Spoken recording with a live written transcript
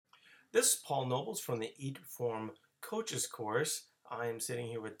This is Paul Nobles from the Eat to Perform Coaches Course. I am sitting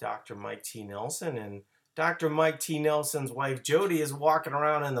here with Dr. Mike T. Nelson, and Dr. Mike T. Nelson's wife Jody is walking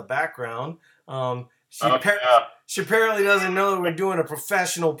around in the background. Yeah, She apparently doesn't know that we're doing a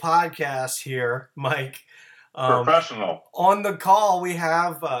professional podcast here, Mike. Um, professional. on the call, we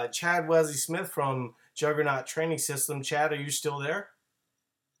have Chad Wesley Smith from Juggernaut Training System. Chad, are you still there?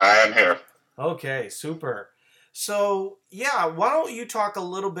 I am here. Okay, super. So, yeah, why don't you talk a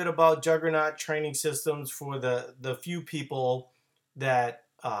little bit about Juggernaut Training Systems for the few people that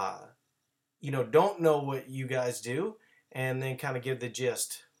don't know what you guys do, and then kind of give the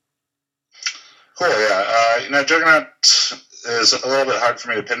gist. Cool, yeah. Juggernaut is a little bit hard for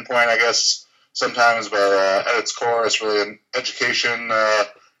me to pinpoint, I guess, sometimes, but at its core, it's really an education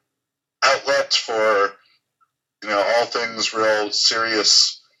outlet for, all things real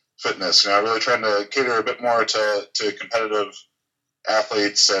serious fitness. Really trying to cater a bit more to competitive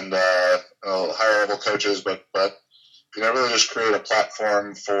athletes and higher level coaches, but really just create a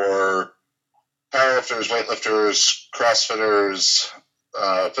platform for powerlifters, weightlifters, CrossFitters,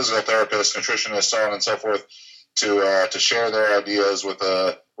 physical therapists, nutritionists, so on and so forth, to share their ideas with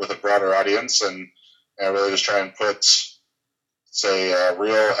a broader audience, and really just try and put, say,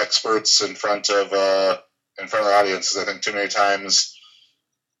 real experts in front of the audiences. I think too many times,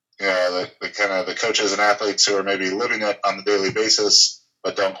 the kind of the coaches and athletes who are maybe living it on the daily basis,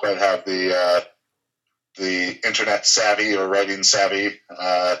 but don't quite have the internet savvy or writing savvy.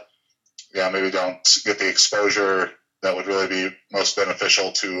 Maybe don't get the exposure that would really be most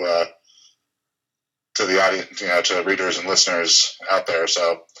beneficial to the audience, to readers and listeners out there.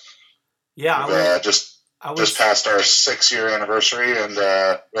 So Yeah, we've I would just passed our 6-year anniversary, and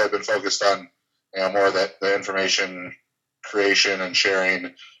really been focused on more of the information creation and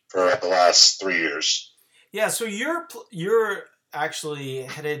sharing for the last 3 years. Yeah, so you're actually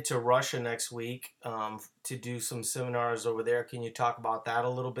headed to Russia next week to do some seminars over there. Can you talk about that a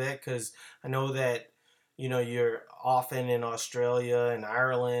little bit? Because I know that you're often in Australia and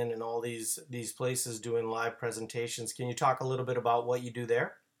Ireland and all these places doing live presentations. Can you talk a little bit about what you do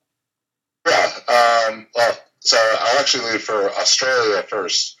there? Yeah. So I'll actually leave for Australia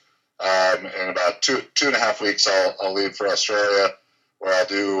first. In about two and a half weeks, I'll leave for Australia, where I'll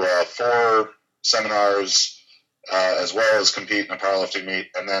do 4 seminars, as well as compete in a powerlifting meet.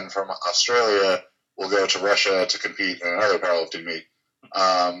 And then from Australia, we'll go to Russia to compete in another powerlifting meet.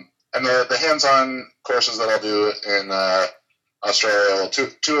 And the hands-on courses that I'll do in Australia,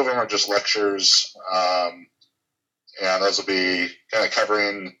 two of them are just lectures. And those will be kind of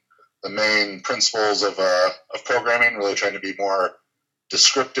covering the main principles of programming, really trying to be more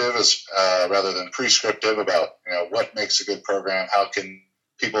descriptive as rather than prescriptive about what makes a good program, how can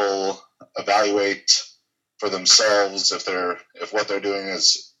people evaluate for themselves if what they're doing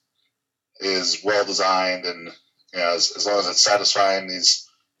is well designed, and as long as it's satisfying these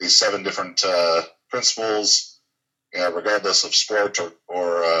 7 different principles, regardless of sport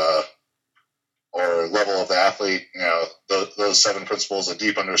or level of the athlete, those 7 principles, a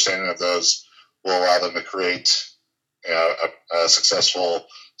deep understanding of those will allow them to create a successful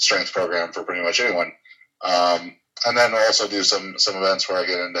strength program for pretty much anyone. And then we'll also do some events where I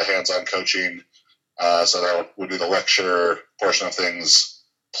get into hands-on coaching. So that would be the lecture portion of things,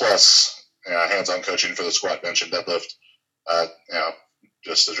 plus hands-on coaching for the squat, bench, and deadlift.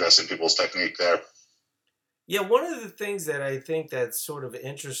 Just addressing people's technique there. Yeah, one of the things that I think that's sort of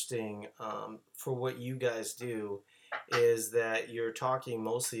interesting for what you guys do is that you're talking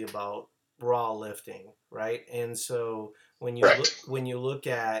mostly about raw lifting, right? And so Correct. when you look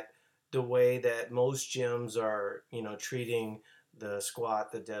at the way that most gyms are, treating the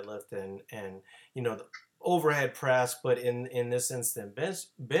squat, the deadlift, and the overhead press, but in this instance,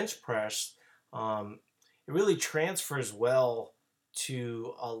 bench press, it really transfers well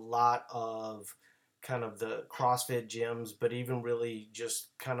to a lot of kind of the CrossFit gyms, but even really just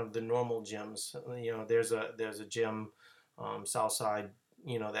kind of the normal gyms. There's a gym, Southside,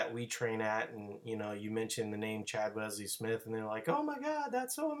 that we train at, and you mentioned the name Chad Wesley Smith, and they're like, "Oh my God,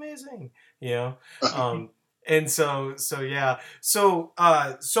 that's so amazing," you know. Um, and so yeah, so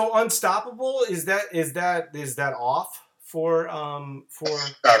Unstoppable, is that off for?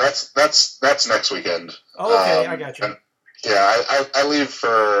 That's next weekend. Oh, okay, I got you. And yeah, I leave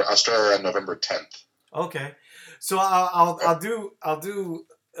for Australia on November 10th. Okay, so I'll do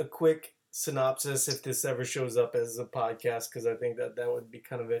a quick synopsis if this ever shows up as a podcast, because I think that would be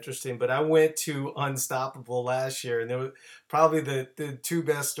kind of interesting. But I went to Unstoppable last year, and there was probably the 2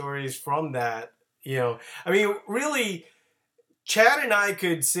 best stories from that. I mean, really, Chad and I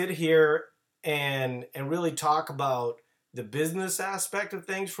could sit here and really talk about the business aspect of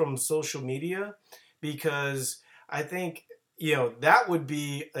things from social media, because I think, that would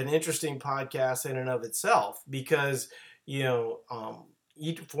be an interesting podcast in and of itself, because,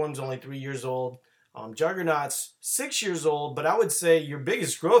 Form's only 3 years old. Juggernaut's 6 years old, but I would say your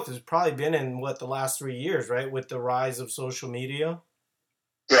biggest growth has probably been in the last 3 years, right? With the rise of social media.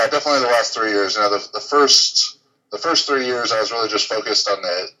 Yeah, definitely the last 3 years. The first 3 years, I was really just focused on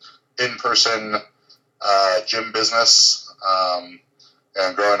the in-person gym business,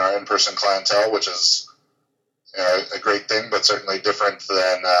 and growing our in-person clientele, which is a great thing, but certainly different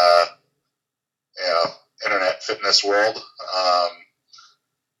than internet fitness world.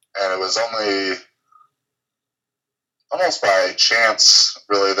 And it was only almost by chance,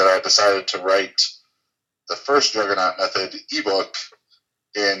 really, that I decided to write the first Juggernaut Method ebook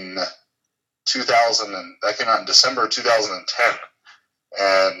in 2000, and that came out in December 2010.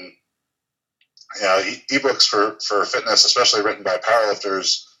 And ebooks for fitness, especially written by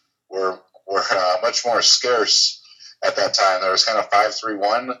powerlifters, were much more scarce at that time. There was kind of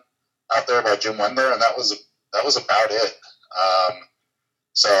 531 out there by Jim Wendler, and that was about it.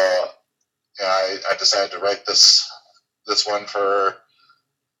 So I decided to write this one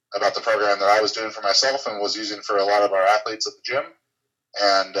about the program that I was doing for myself and was using for a lot of our athletes at the gym.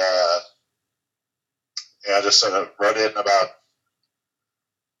 And I just sort of wrote it in about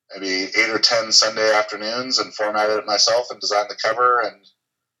maybe 8 or 10 Sunday afternoons and formatted it myself and designed the cover and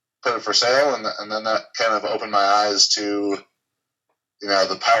put it for sale. And then that kind of opened my eyes to,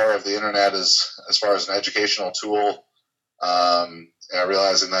 the power of the internet as far as an educational tool.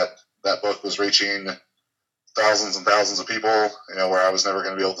 Realizing that book was reaching thousands and thousands of people, where I was never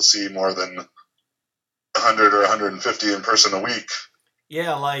going to be able to see more than 100 or 150 in person a week.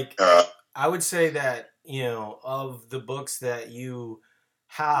 Yeah, I would say that, of the books that you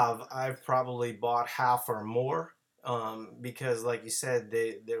have, I've probably bought half or more, because like you said,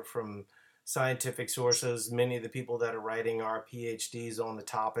 they're from scientific sources. Many of the people that are writing are PhDs on the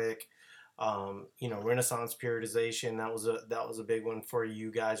topic. Renaissance periodization, that was a big one for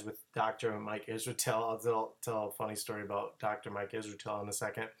you guys with Dr. Mike Israetel. I'll tell a funny story about Dr. Mike Israetel in a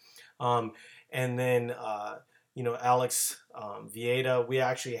second. And then Alex Vieta. We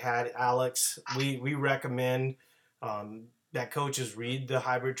actually had Alex. We recommend that coaches read the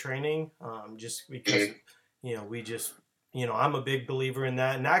hybrid training, just because I'm a big believer in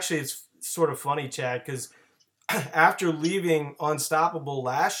that. And actually, it's sort of funny, Chad, because after leaving Unstoppable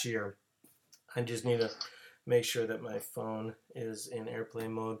last year, I just need to make sure that my phone is in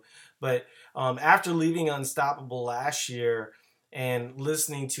airplane mode. But after leaving Unstoppable last year and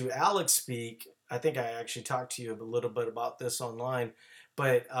listening to Alex speak, I think I actually talked to you a little bit about this online,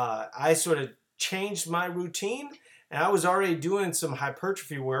 but I sort of changed my routine, and I was already doing some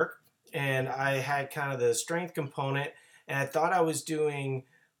hypertrophy work, and I had kind of the strength component, and I thought I was doing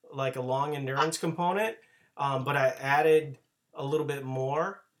like a long endurance component, but I added a little bit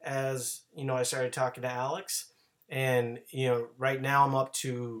more as I started talking to Alex, and right now I'm up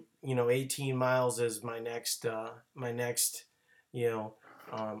to 18 miles is my next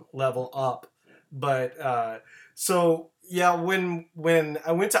level up. But so yeah, when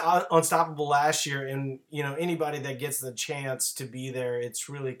I went to Unstoppable last year, and anybody that gets the chance to be there, it's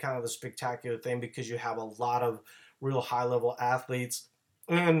really kind of a spectacular thing, because you have a lot of real high level athletes,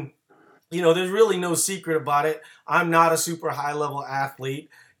 and there's really no secret about it. I'm not a super high level athlete.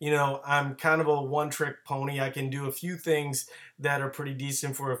 I'm kind of a one-trick pony. I can do a few things that are pretty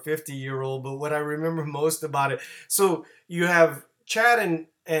decent for a 50-year-old, but what I remember most about it, so you have Chad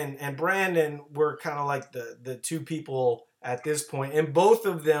and Brandon were kind of like the two people at this point, and both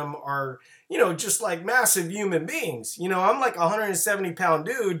of them are, just like massive human beings. I'm like a 170-pound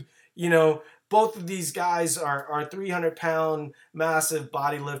dude, both of these guys are 300-pound massive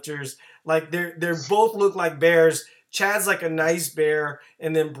body lifters. Like they're both look like bears. Chad's like a nice bear,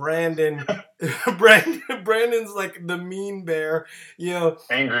 and then Brandon's like the mean bear,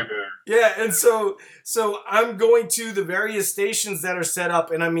 Angry bear. Yeah, and so I'm going to the various stations that are set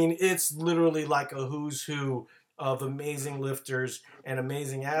up, and I mean it's literally like a who's who of amazing lifters and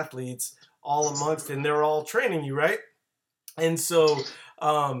amazing athletes all amongst, and they're all training you, right? And so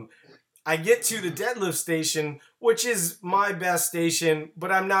I get to the deadlift station, which is my best station,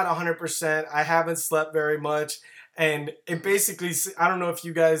 but I'm not 100%. I haven't slept very much. And it basically, I don't know if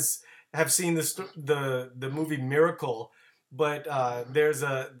you guys have seen the movie Miracle, but there's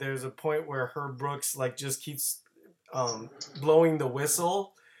a point where Herb Brooks like just keeps blowing the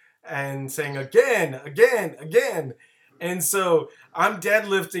whistle and saying again, again, again. And so I'm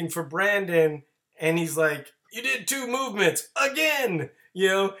deadlifting for Brandon, and he's like, "You did 2 movements again."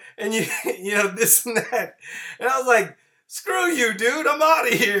 And this and that. And I was like, screw you, dude, I'm out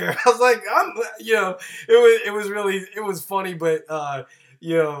of here. I was like, it was funny, but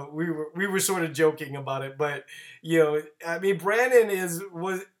we were sort of joking about it, but I mean, Brandon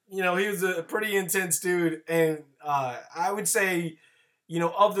he was a pretty intense dude, and I would say,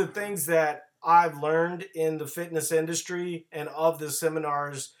 of the things that I've learned in the fitness industry and of the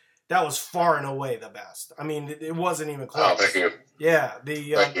seminars, that was far and away the best. I mean, it wasn't even Oh, thank close. you. Yeah,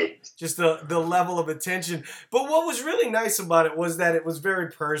 Thank you. just the level of attention. But what was really nice about it was that it was very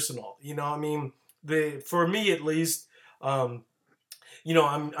personal. I mean, the for me at least, um,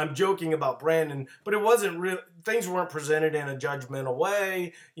 I'm joking about Brandon, but it wasn't real. Things weren't presented in a judgmental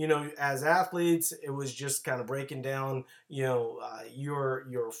way. As athletes, it was just kind of breaking down,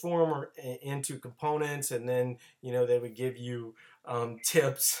 your form into components, and then they would give you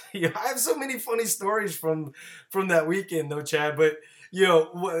tips. I have so many funny stories from that weekend, though, Chad. But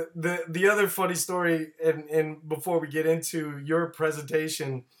the other funny story, and before we get into your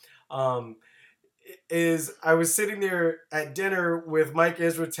presentation. Is I was sitting there at dinner with Mike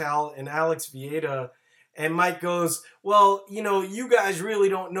Israetel and Alex Vieta, and Mike goes, "Well, you guys really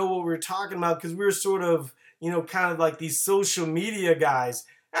don't know what we're talking about because we're sort of, kind of like these social media guys."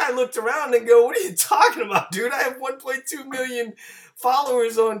 And I looked around and go, "What are you talking about, dude? I have 1.2 million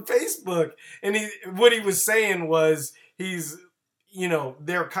followers on Facebook." And what he was saying was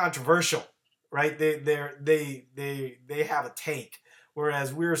they're controversial, right? They have a take,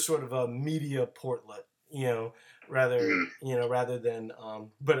 whereas we're sort of a media portlet, rather Mm. rather than.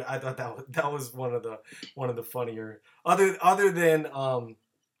 But I thought that was one of the funnier, other than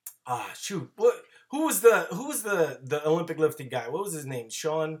shoot, who was the Olympic lifting guy? What was his name?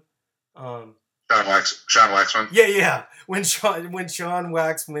 Sean. Um, Sean Waxman. yeah. When Sean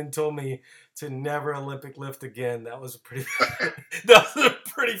Waxman told me to never Olympic lift again, that was a pretty that was a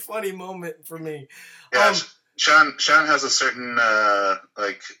pretty funny moment for me. Yeah, Sean has a certain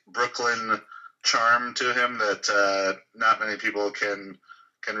like Brooklyn charm to him that not many people can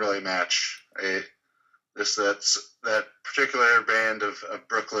really match. Just that particular band of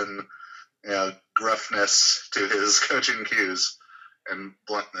Brooklyn, gruffness to his coaching cues and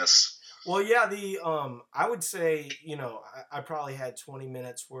bluntness. Well, yeah, I would say, I probably had 20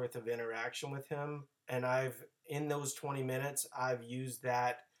 minutes worth of interaction with him, and in those 20 minutes, I've used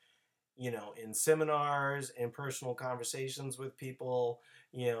that, in seminars and personal conversations with people.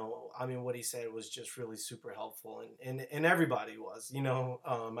 I mean, what he said was just really super helpful, and everybody was.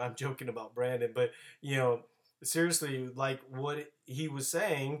 I'm joking about Brandon, but seriously, like what he was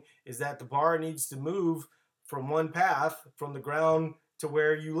saying is that the bar needs to move from one path from the ground to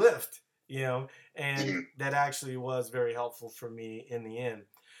where you lift. And that actually was very helpful for me in the end.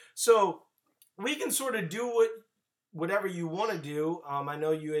 So we can sort of do whatever you want to do. I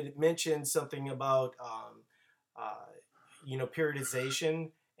know you had mentioned something about uh,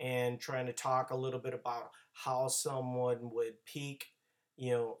 periodization, and trying to talk a little bit about how someone would peak,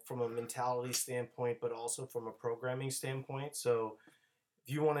 from a mentality standpoint, but also from a programming standpoint. So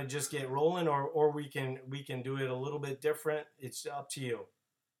if you want to just get rolling, or we can do it a little bit different, it's up to you.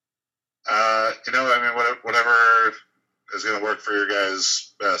 I mean, whatever is going to work for your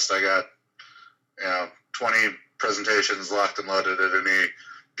guys best. I got 20 presentations locked and loaded at any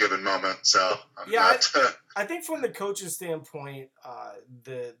given moment, so I think from the coach's standpoint,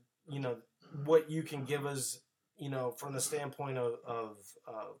 what you can give us, from the standpoint of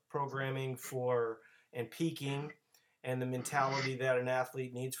programming for and peaking, and the mentality that an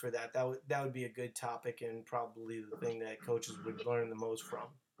athlete needs for that would be a good topic, and probably the thing that coaches would learn the most from.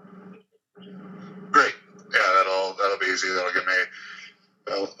 Great. Yeah, that'll be easy. That'll give me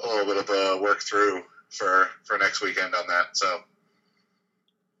a little bit of work through for next weekend on that. So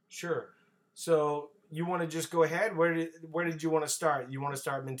sure. So you want to just go ahead? Where did you want to start? You want to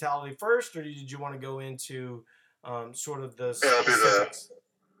start mentality first, or did you want to go into sort of the specifics?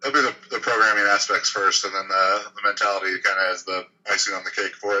 It'll be the programming aspects first, and then the mentality kind of as the icing on the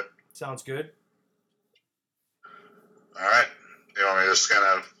cake for it. Sounds good. All right. You want me to just kind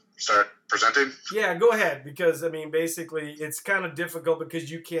of start presenting? Yeah, go ahead, because I mean, basically, it's kind of difficult because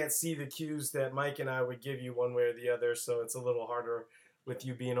you can't see the cues that Mike and I would give you one way or the other, so it's a little harder with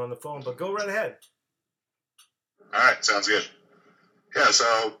you being on the phone. But go right ahead. All right, sounds good. Yeah,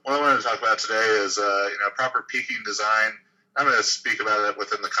 so what I wanted to talk about today is proper peaking design. I'm going to speak about it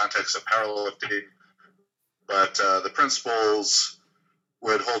within the context of powerlifting, but the principles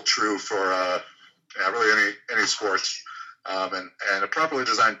would hold true for really any sport. And a properly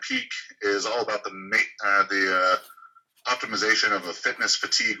designed peak is all about the optimization of a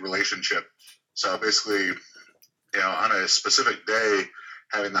fitness-fatigue relationship. So basically, on a specific day,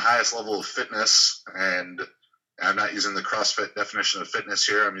 having the highest level of fitness and And I'm not using the CrossFit definition of fitness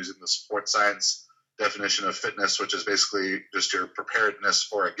here. I'm using the sports science definition of fitness, which is basically just your preparedness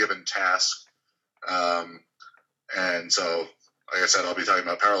for a given task. And so, like I said, I'll be talking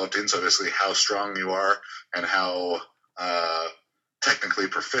about powerlifting. So basically how strong you are and how technically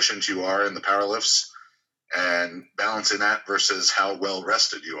proficient you are in the power lifts, and balancing that versus how well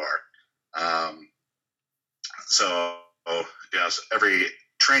rested you are. So every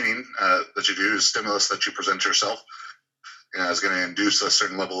training that you do, stimulus that you present yourself, is going to induce a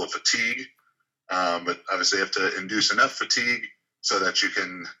certain level of fatigue. But obviously you have to induce enough fatigue so that you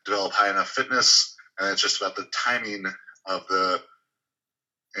can develop high enough fitness. And it's just about the timing of the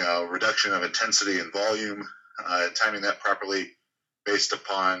reduction of intensity and volume, timing that properly based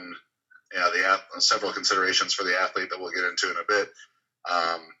upon several considerations for the athlete that we'll get into in a bit,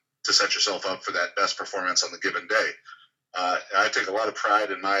 to set yourself up for that best performance on the given day. I take a lot of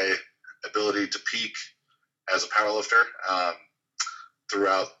pride in my ability to peak as a powerlifter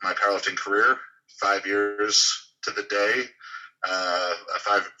throughout my powerlifting career, 5 years to the day, a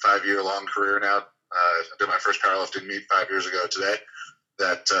five-year long career now. I did my first powerlifting meet 5 years ago today,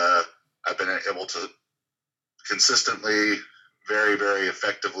 that I've been able to consistently, very, very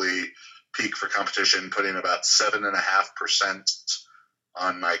effectively peak for competition, putting about 7.5%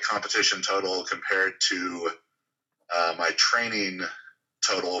 on my competition total compared to my training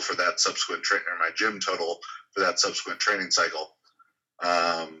total for that subsequent or my gym total for that subsequent training cycle.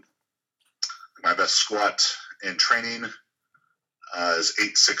 My best squat in training is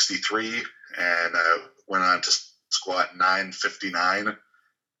 863, and I went on to squat 959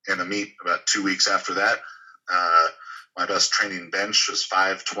 in a meet about 2 weeks after that. My best training bench was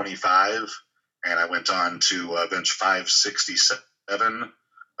 525, and I went on to bench 567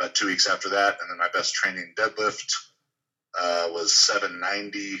 about 2 weeks after that. And then my best training deadlift was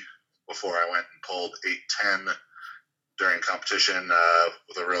 790 before I went and pulled 810 during competition,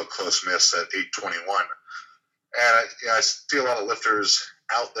 with a real close miss at 821. And I see a lot of lifters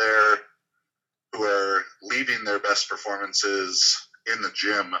out there who are leaving their best performances in the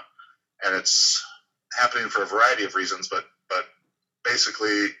gym, and it's happening for a variety of reasons, but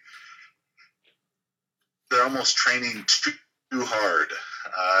basically they're almost training too hard.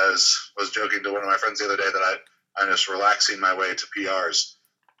 I was joking to one of my friends the other day that I'm just relaxing my way to PRs,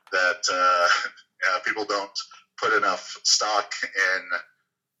 that people don't put enough stock in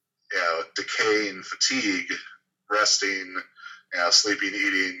decay and fatigue, resting, sleeping,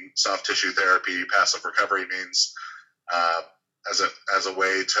 eating, soft tissue therapy, passive recovery means as a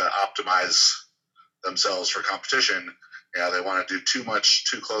way to optimize themselves for competition. They want to do too much,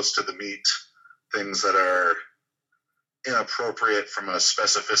 too close to the meat, things that are inappropriate from a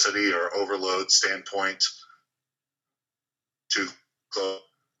specificity or overload standpoint to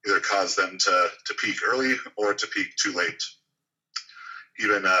either cause them to peak early or to peak too late.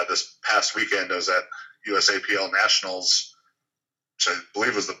 Even this past weekend, I was at USAPL Nationals, which I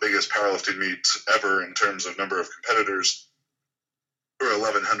believe was the biggest powerlifting meet ever in terms of number of competitors. There were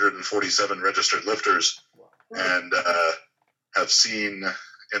 1,147 registered lifters, and have seen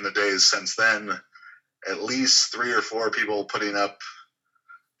in the days since then at least 3 or 4 people putting up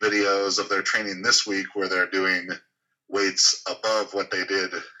videos of their training this week where they're doing weights above what they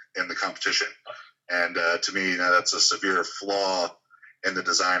did in the competition. And to me, that's a severe flaw in the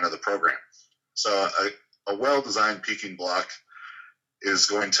design of the program. So a well-designed peaking block is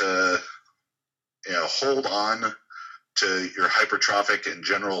going to hold on to your hypertrophic and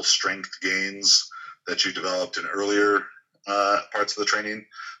general strength gains that you developed in earlier parts of the training.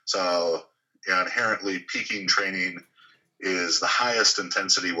 So inherently peaking training is the highest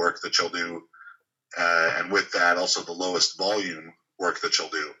intensity work that you'll do, and with that also the lowest volume work that you'll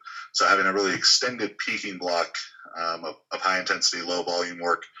do. So having a really extended peaking block of high intensity, low volume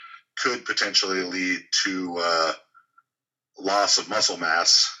work could potentially lead to loss of muscle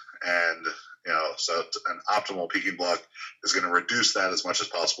mass, and so an optimal peaking block is going to reduce that as much as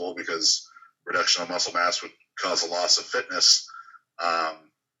possible, because reduction of muscle mass would cause a loss of fitness.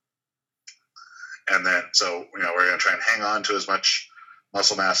 And then, so, we're going to try and hang on to as much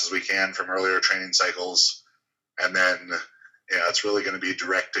muscle mass as we can from earlier training cycles. And then, it's really going to be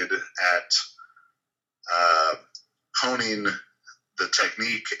directed at honing the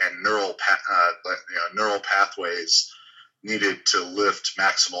technique and neural pathways needed to lift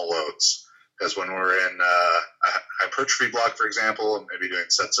maximal loads. Because when we're in a hypertrophy block, for example, maybe doing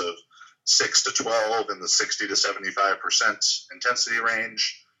sets of 6 to 12 in the 60 to 75% intensity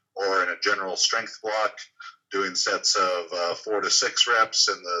range, or in a general strength block, doing sets of 4 to 6 reps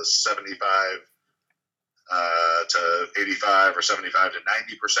in the 75 to 85 or 75 to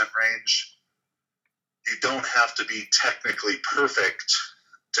 90% range, you don't have to be technically perfect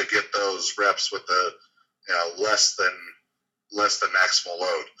to get those reps with the less than maximal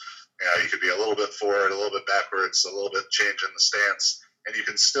load. You could be a little bit forward, a little bit backwards, a little bit change in the stance, and you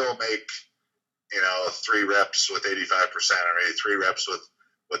can still make 3 reps with 85%, or maybe 3 reps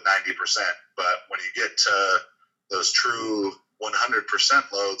with 90%. But when you get to those true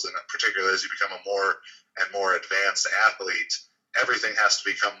 100% loads, and particularly as you become a more and more advanced athlete, everything has to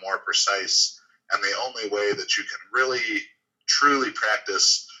become more precise. And the only way that you can really truly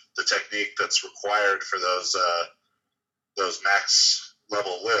practice the technique that's required for those max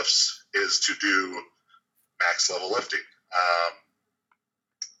level lifts is to do max level lifting.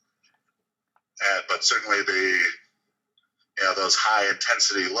 But certainly those high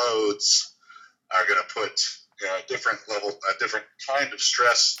intensity loads are going to put a different kind of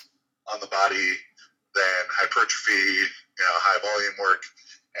stress on the body than hypertrophy, high volume work.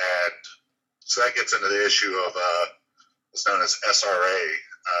 And so that gets into the issue of what's known as SRA,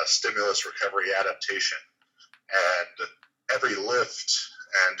 stimulus recovery adaptation. And every lift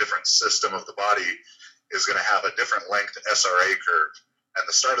and different system of the body is going to have a different length SRA curve. And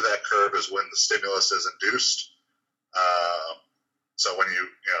the start of that curve is when the stimulus is induced. So when you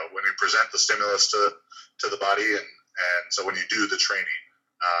present the stimulus to the body, and so when you do the training,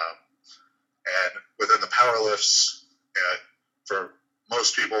 and within the power lifts, for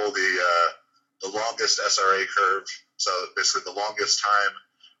most people, the longest SRA curve, so basically the longest time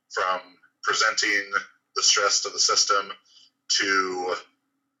from presenting the stress to the system to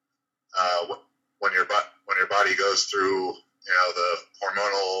when your body goes through the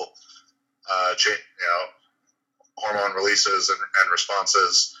hormonal hormone releases and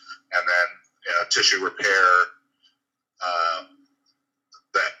responses, and then tissue repair,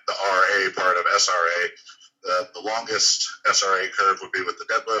 the RA part of SRA. The longest SRA curve would be with the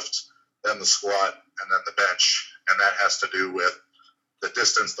deadlift, then the squat, and then the bench, and that has to do with the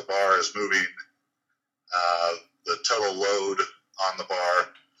distance the bar is moving, the total load on the bar,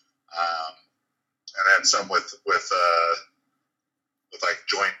 and then some with like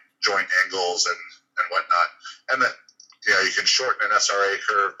joint angles and whatnot. And then you can shorten an SRA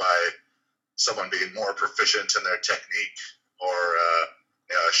curve by someone being more proficient in their technique, or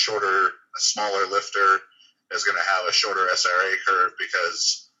a smaller lifter is going to have a shorter SRA curve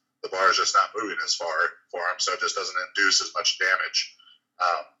because the bar is just not moving as far for him, so it just doesn't induce as much damage.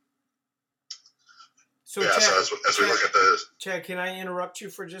 So as we look at Chad, can I interrupt you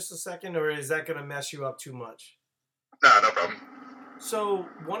for just a second, or is that going to mess you up too much? No problem. So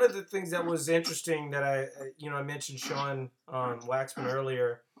one of the things that was interesting that I mentioned Sean Waxman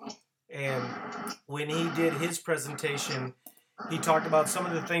earlier, and when he did his presentation, he talked about some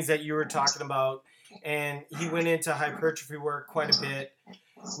of the things that you were talking about, and he went into hypertrophy work quite a bit.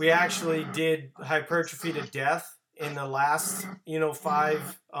 We actually did hypertrophy to death in the last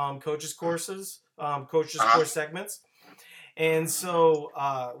 5 coaches courses, course segments. And so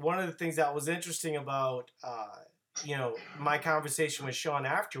one of the things that was interesting about my conversation with Sean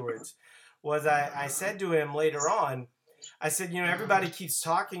afterwards was I said to him later on, I said, everybody keeps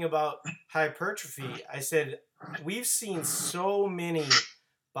talking about hypertrophy. I said, we've seen so many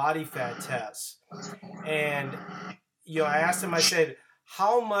body fat tests. And, I asked him, I said,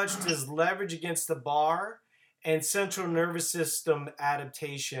 how much does leverage against the bar and central nervous system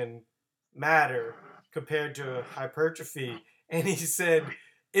adaptation matter compared to hypertrophy? And he said,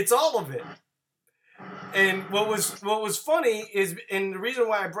 it's all of it. And what was funny is, and the reason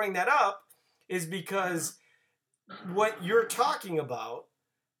why I bring that up is because what you're talking about,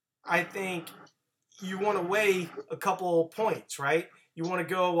 I think you want to weigh a couple points, right? You want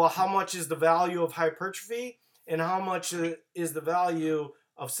to go, well, how much is the value of hypertrophy and how much is the value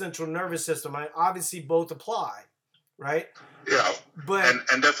of central nervous system? Obviously, both apply, right? Yeah, but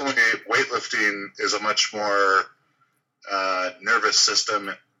and definitely weightlifting is a much more nervous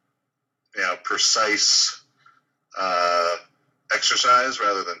system, precise exercise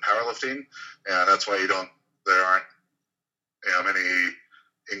rather than powerlifting, and that's why there aren't many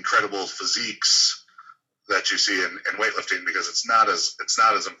incredible physiques that you see in weightlifting, because it's not as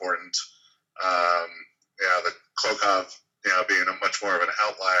important. The Klokov, being a much more of an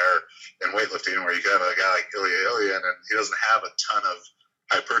outlier in weightlifting, where you can have a guy like Ilya Ilyin, and he doesn't have a ton of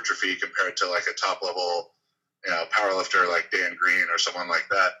hypertrophy compared to like a top level powerlifter like Dan Green or someone like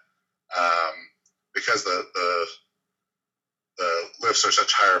that, because the lifts are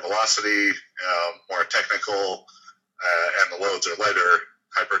such higher velocity, more technical, and the loads are lighter.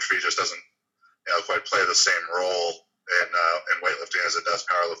 Hypertrophy just doesn't quite play the same role in weightlifting as it does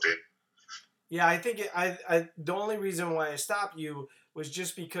powerlifting. Yeah, I think the only reason why I stopped you was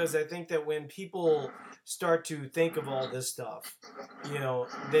just because I think that when people start to think of all this stuff,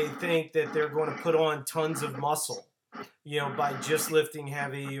 they think that they're going to put on tons of muscle, by just lifting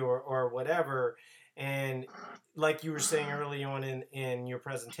heavy or whatever. And like you were saying early on in your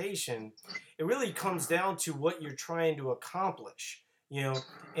presentation, it really comes down to what you're trying to accomplish, and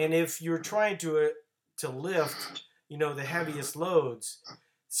if you're trying to lift, the heaviest loads,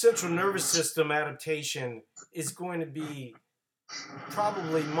 central nervous system adaptation is going to be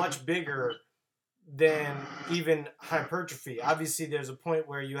probably much bigger than even hypertrophy. Obviously, there's a point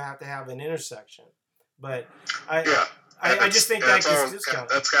where you have to have an intersection, but Yeah, I just think that gets discounted.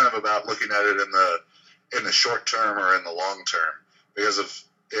 That's kind of about looking at it in the short term or in the long term. Because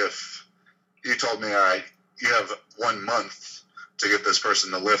if you told me, all right, you have 1 month to get this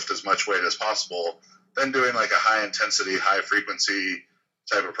person to lift as much weight as possible, then doing like a high intensity, high frequency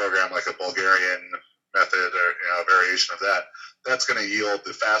type of program like a Bulgarian method or a variation of that, that's going to yield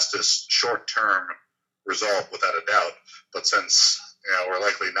the fastest short term result without a doubt. But since we're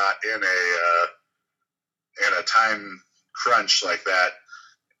likely not in a time crunch like that,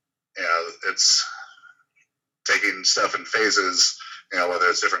 it's taking stuff in phases, whether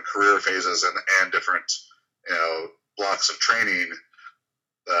it's different career phases and different blocks of training.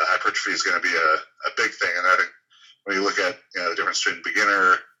 Hypertrophy is going to be a big thing. And I think when you look at the difference between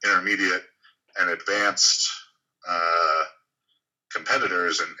beginner, intermediate, and advanced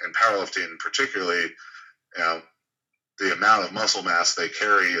competitors in powerlifting particularly, the amount of muscle mass they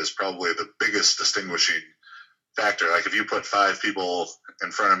carry is probably the biggest distinguishing factor. Like if you put 5 people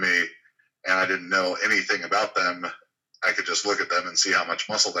in front of me and I didn't know anything about them, I could just look at them and see how much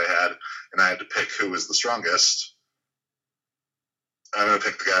muscle they had, and I had to pick who was the strongest. I'm going to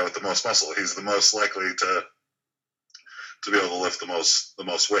pick the guy with the most muscle. He's the most likely to be able to lift the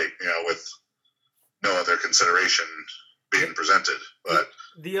most weight, with no other consideration being presented. But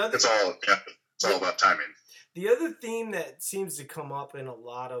it's all about timing. The other theme that seems to come up in a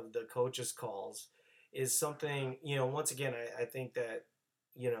lot of the coaches' calls is something, once again, I think that,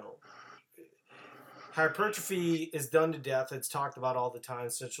 hypertrophy is done to death. It's talked about all the time.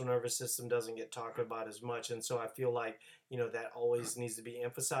 Central nervous system doesn't get talked about as much. And so I feel like, that always needs to be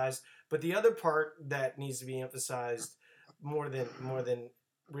emphasized. But the other part that needs to be emphasized more than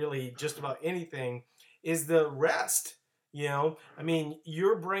really just about anything is the rest.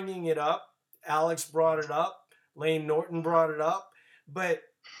 You're bringing it up. Alex brought it up. Lane Norton brought it up. But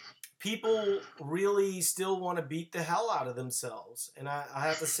people really still want to beat the hell out of themselves. And I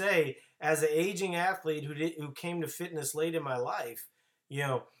have to say, as an aging athlete who came to fitness late in my life,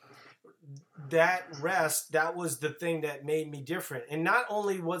 that rest, that was the thing that made me different. And not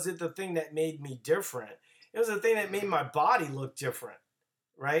only was it the thing that made me different, it was the thing that made my body look different,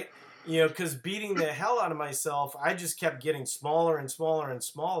 right? Because beating the hell out of myself, I just kept getting smaller and smaller and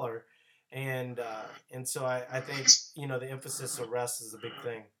smaller. And so I think, the emphasis of rest is a big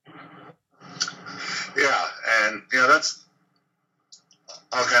thing. Yeah, and, that's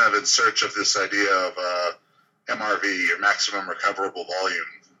all kind of in search of this idea of MRV, or maximum recoverable volume.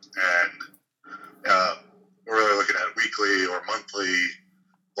 And we're really looking at weekly or monthly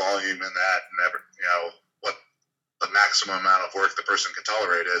volume in that, and what the maximum amount of work the person can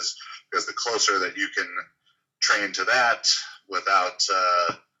tolerate is, because the closer that you can train to that without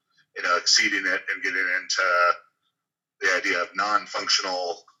exceeding it and getting into the idea of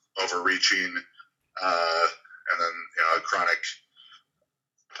non-functional overreaching, and then a chronic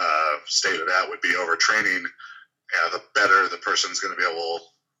state of that would be overtraining. The better the person's going to be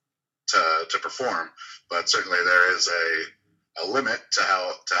able to perform. But certainly there is a limit to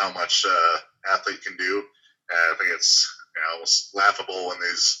how much athlete can do. And I think it's almost laughable when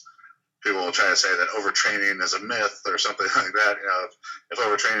these people will try to say that overtraining is a myth or something like that. If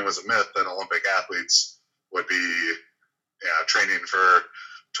overtraining was a myth, then Olympic athletes would be training for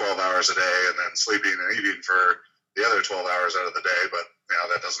 12 hours a day and then sleeping and eating for the other 12 hours out of the day. But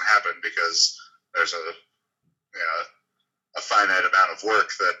that doesn't happen because there's a finite amount of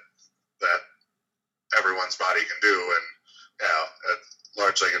work that everyone's body can do, and it's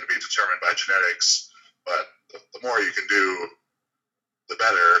largely going to be determined by genetics. But the more you can do, the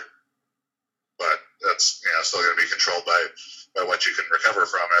better. But that's still going to be controlled by what you can recover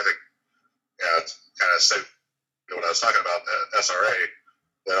from. And I think it's kind of said what I was talking about in the SRA,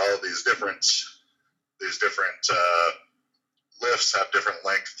 that all of these different lifts have different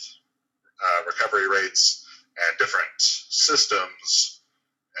length recovery rates and different systems.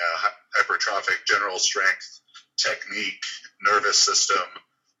 Hypertrophic, general strength, technique, nervous system,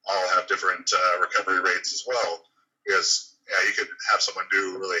 all have different recovery rates as well. Because you could have someone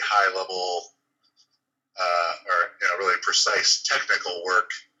do really high level or really precise technical work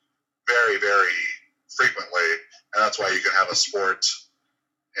very, very frequently, and that's why you can have a sport,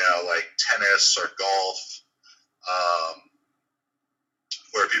 like tennis or golf, um,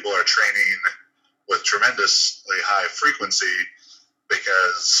 where people are training with tremendously high frequency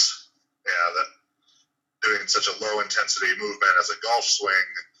because that doing such a low intensity movement as a golf swing,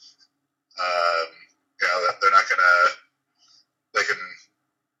 that they're not gonna. They can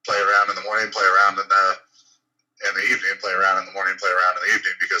play around in the morning, play around in the evening, play around in the morning, play around in the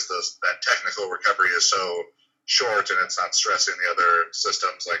evening because that technical recovery is so short and it's not stressing the other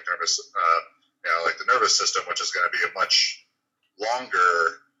systems like like the nervous system, which is going to be a much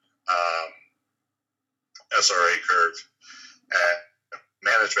longer SRA curve and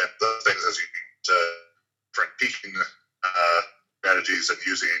management. Those things as you to different peaking strategies and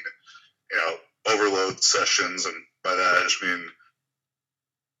using overload sessions, and by that I just mean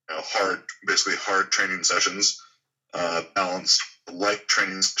basically hard training sessions, balanced light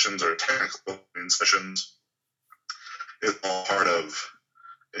training sessions or technical training sessions. It's all part of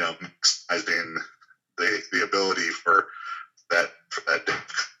maximizing the ability for that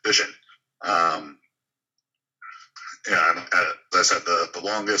vision. And as I said, the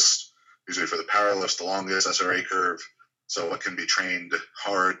longest, usually for the powerlifts, the longest SRA curve. So what can be trained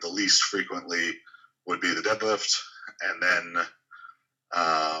hard the least frequently would be the deadlift, and then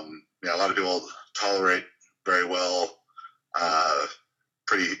a lot of people tolerate very well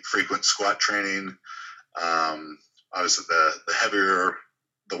pretty frequent squat training. Obviously, the heavier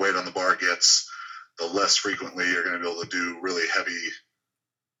the weight on the bar gets, the less frequently you're going to be able to do really heavy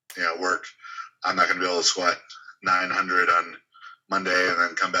work. I'm not going to be able to squat 900 on Monday and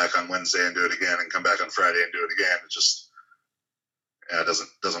then come back on Wednesday and do it again, and come back on Friday and do it again. It just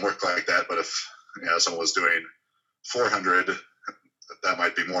doesn't work like that. But if someone was doing 400, that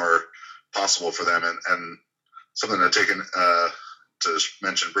might be more possible for them. And something to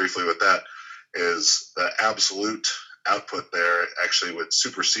mention briefly with that is the absolute output there actually would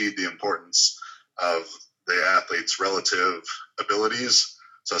supersede the importance of the athlete's relative abilities.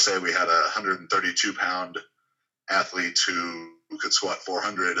 So say we had a 132-pound athlete who could squat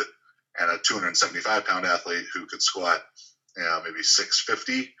 400 and a 275-pound athlete who could squat maybe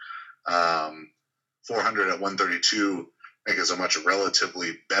 650. 400 at 132 I think is a much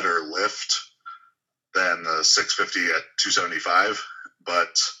relatively better lift than the 650 at 275,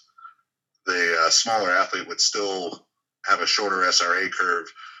 but the smaller athlete would still have a shorter SRA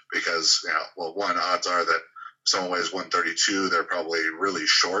curve because, one, odds are that if someone weighs 132, they're probably really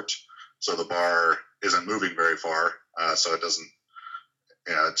short, so the bar isn't moving very far, so it doesn't,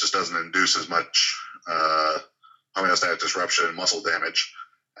 it just doesn't induce as much homeostatic disruption and muscle damage,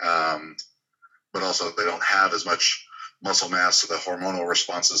 but also they don't have as much muscle mass, so the hormonal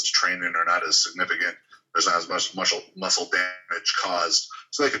responses to training are not as significant. There's not as much muscle damage caused,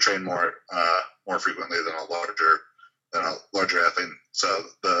 so they could train more frequently than a larger athlete. So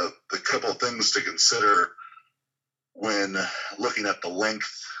the couple things to consider when looking at the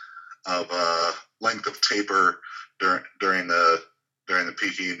length of taper during the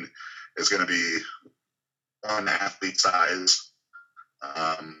peaking is going to be one, athlete size.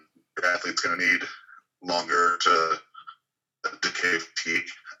 Your athlete's going to need longer to decay fatigue.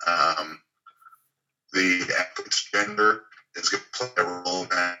 The athlete's gender is going to play a role in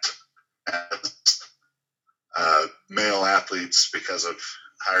that, as male athletes, because of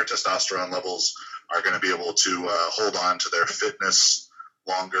higher testosterone levels, are going to be able to hold on to their fitness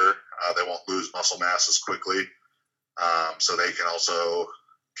longer. They won't lose muscle mass as quickly, so they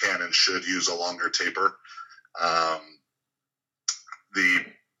can and should use a longer taper. The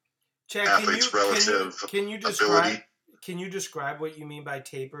Chad, athlete's relative ability. Can you describe what you mean by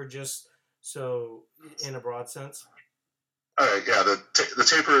taper, just so in a broad sense? All right, yeah. The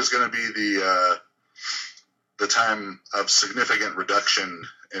taper is going to be the time of significant reduction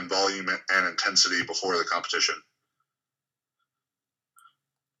in volume and intensity before the competition.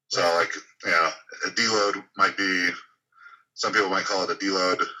 So, like, a deload might be, some people might call it a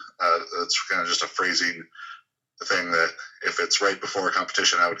deload. It's kind of just a phrasing thing that if it's right before a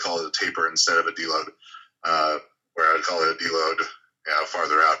competition, I would call it a taper instead of a deload, where I would call it a deload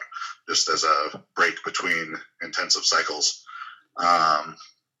farther out, just as a break between intensive cycles.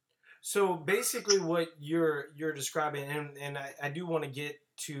 So basically what you're describing, and I do want to get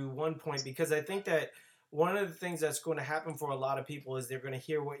to one point, because I think that one of the things that's going to happen for a lot of people is they're going to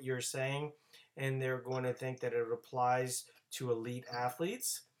hear what you're saying and they're going to think that it applies to elite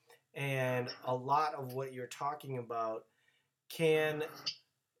athletes. And a lot of what you're talking about can,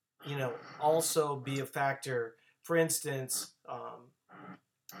 also be a factor. For instance,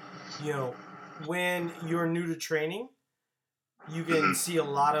 when you're new to training, you can see a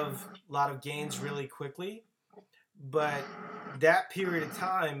lot of gains really quickly, but that period of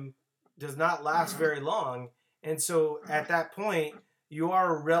time does not last very long. And so at that point, you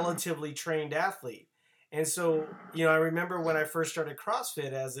are a relatively trained athlete. And so, I remember when I first started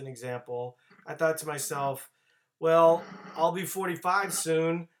CrossFit, as an example, I thought to myself, well, I'll be 45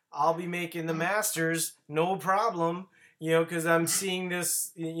 soon. I'll be making the Masters, no problem, because I'm seeing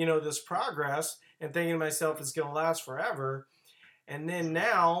this, this progress and thinking to myself, it's going to last forever. And then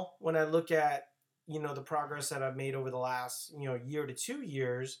now, when I look at the progress that I've made over the last year to 2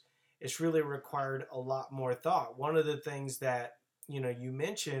 years, it's really required a lot more thought. One of the things that you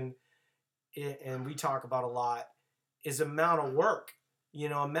mentioned, and we talk about a lot, is amount of work.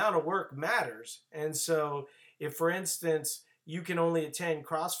 Amount of work matters. And so, if for instance you can only attend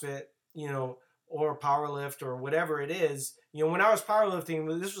CrossFit, or powerlift or whatever it is, when I was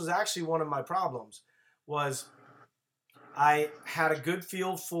powerlifting, this was actually one of my problems. Was I had a good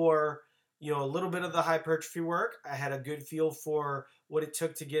feel for, a little bit of the hypertrophy work. I had a good feel for what it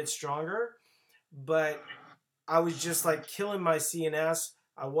took to get stronger, but I was just like killing my CNS.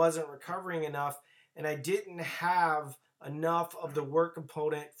 I wasn't recovering enough, and I didn't have enough of the work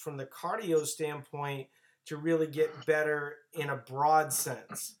component from the cardio standpoint to really get better in a broad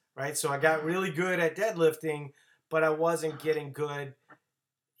sense, right? So I got really good at deadlifting, but I wasn't getting good,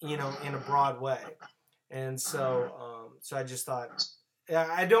 in a broad way. And so I just thought, yeah,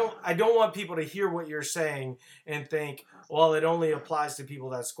 I don't want people to hear what you're saying and think, well, it only applies to people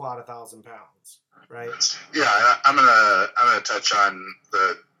that squat 1,000 pounds, right? Yeah, I'm gonna touch on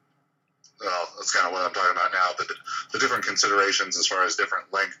that's kind of what I'm talking about now. The different considerations as far as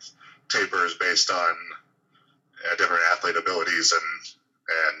different length tapers based on different athlete abilities and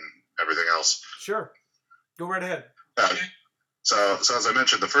everything else. Sure, go right ahead. So as I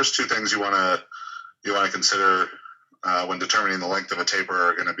mentioned, the first two things you want to consider when determining the length of a taper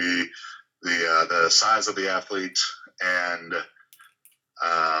are going to be the size of the athlete and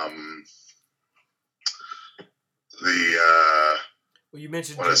well, you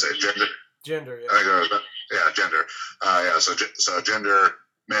mentioned what did I say? Gender, yeah. I think gender. So gender,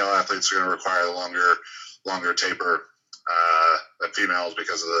 male athletes are going to require a longer taper than females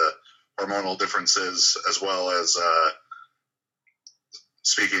because of the hormonal differences, as well as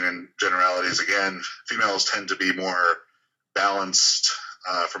speaking in generalities again, females tend to be more balanced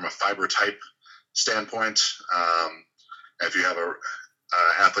from a fiber type standpoint. If you have a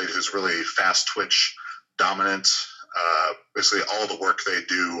athlete who's really fast twitch dominant, basically all the work they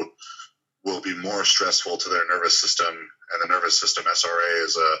do will be more stressful to their nervous system, and the nervous system SRA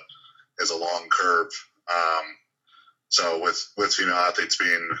is a long curve. So with female athletes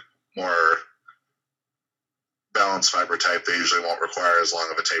being more balanced fiber type, they usually won't require as long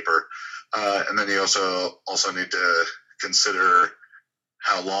of a taper. And then you also need to consider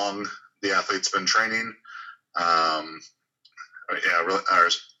how long the athlete's been training.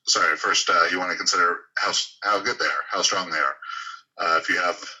 First you want to consider how good they are, how strong they are. If you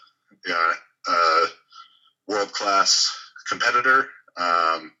have a world-class competitor,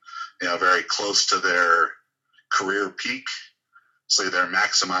 very close to their career peak, so they're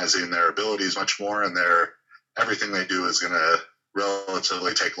maximizing their abilities much more, and everything they do is going to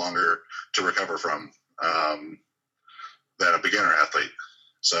relatively take longer to recover from than a beginner athlete.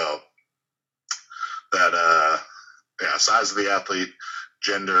 So that size of the athlete,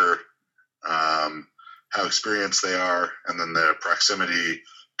 gender, how experienced they are, and then the proximity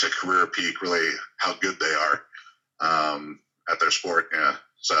to career peak, really how good they are at their sport. Yeah.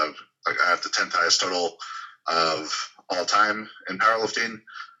 So I have the 10th highest total of all time in powerlifting.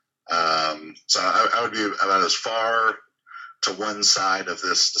 So I would be about as far to one side of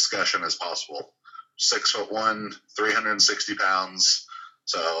this discussion as possible. 6'1", 360 pounds.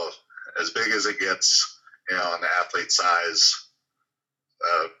 So as big as it gets, on the athlete size,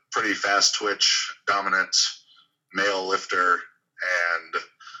 pretty fast twitch, dominant male lifter, and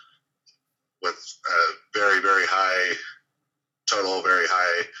with very, very high total, very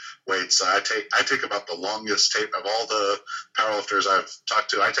high weights. So I take about the longest tape of all the powerlifters I've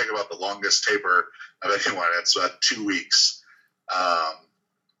talked to. I take about the longest taper of anyone. It's about 2 weeks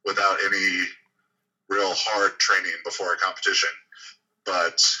without any real hard training before a competition.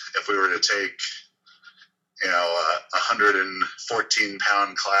 But if we were to take, a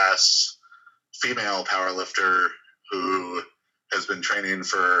 114-pound class female powerlifter who has been training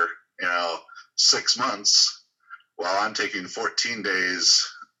for 6 months, while I'm taking 14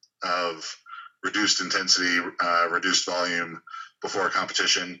 days of reduced intensity, reduced volume before a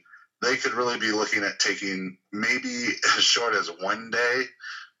competition, they could really be looking at taking maybe as short as 1 day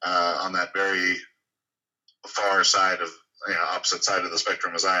on that very far side of, opposite side of the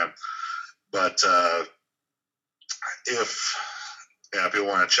spectrum as I am. But if people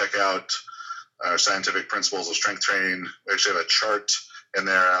want to check out our scientific principles of strength training, we actually have a chart in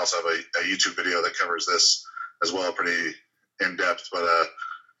there. I also have a YouTube video that covers this as well, pretty in depth. But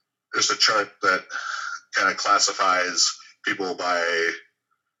there's a chart that kind of classifies people by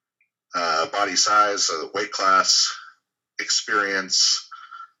body size, so the weight class, experience,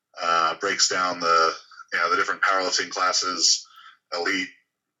 breaks down the different powerlifting classes, elite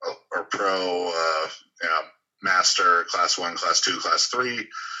or pro, master, class 1, class 2, class 3,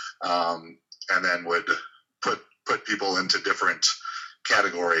 and then would put people into different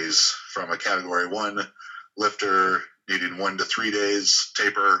categories, from a category 1 lifter needing 1 to 3 days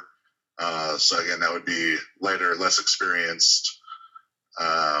taper. So again, that would be lighter, less experienced,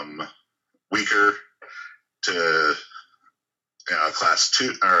 weaker, to class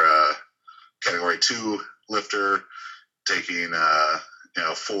 2 or category 2 lifter taking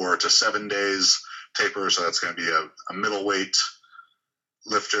 4 to 7 days taper. So that's going to be a middleweight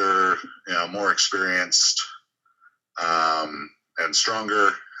lifter, more experienced and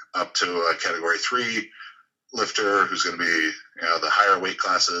stronger, up to a category 3 lifter who's going to be the higher weight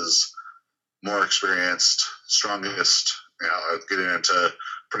classes, more experienced, strongest, getting into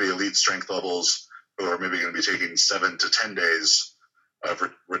pretty elite strength levels, who are maybe going to be taking 7 to 10 days of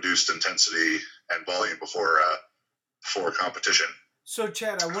reduced intensity and volume before competition. So,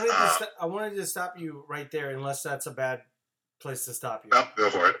 Chad, I wanted to stop you right there, unless that's a bad place to stop you. No, go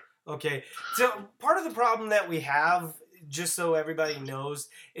for it. Okay. So, part of the problem that we have, just so everybody knows,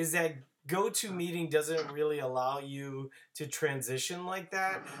 is that GoToMeeting doesn't really allow you to transition like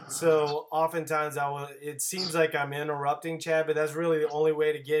that. So oftentimes it seems like I'm interrupting Chad, but that's really the only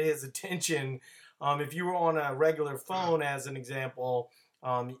way to get his attention. If you were on a regular phone, as an example,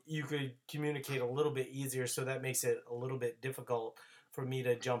 you could communicate a little bit easier. So that makes it a little bit difficult for me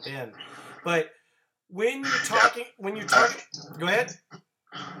to jump in. But when you're talking, go ahead.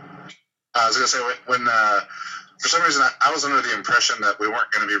 I was going to say, when for some reason I was under the impression that we weren't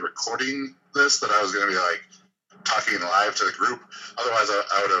going to be recording this, that I was going to be like talking live to the group. Otherwise,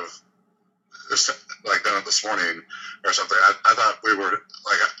 I would have like done it this morning or something. I thought we were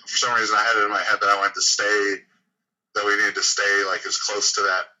like, for some reason I had it in my head that I wanted to stay, that we needed to stay like as close to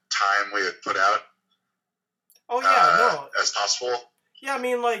that time we had put out. Oh yeah, no, as possible. Yeah, I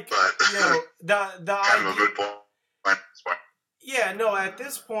mean, like, but, the kind of a moot point. Yeah, no, at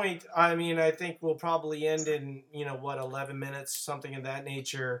this point, I mean, I think we'll probably end in, 11 minutes, something of that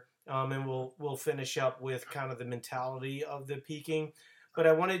nature, and we'll finish up with kind of the mentality of the peaking. But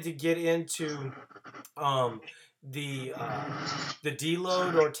I wanted to get into the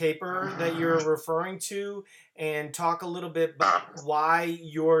deload or taper that you're referring to, and talk a little bit about why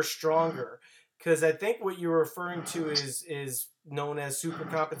you're stronger. Because I think what you're referring to is known as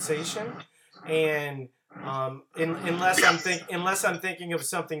supercompensation, and unless I'm thinking of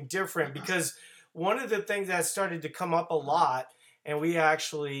something different, because one of the things that started to come up a lot, and we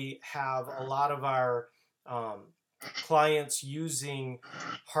actually have a lot of our clients using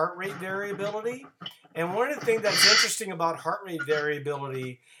heart rate variability. And one of the things that's interesting about heart rate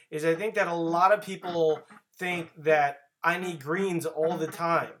variability is I think that a lot of people think that I need greens all the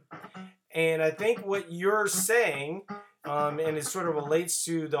time. And I think what you're saying, and it sort of relates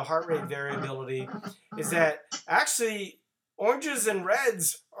to the heart rate variability, is that actually oranges and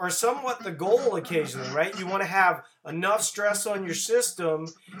reds are somewhat the goal occasionally, right? You want to have enough stress on your system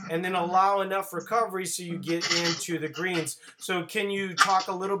and then allow enough recovery so you get into the greens. So can you talk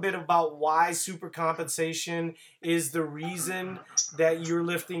a little bit about why supercompensation is the reason that you're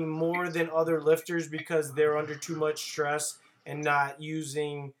lifting more than other lifters, because they're under too much stress and not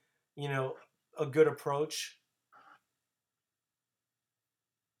using, a good approach?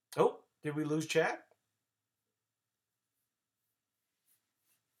 Oh, did we lose Chad?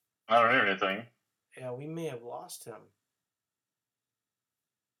 I don't hear anything. Yeah, we may have lost him.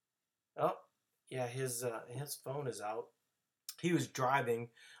 Oh, yeah, his phone is out. He was driving.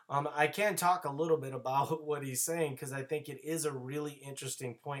 I can talk a little bit about what he's saying, because I think it is a really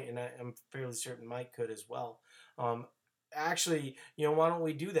interesting point, and I'm fairly certain Mike could as well. Actually, why don't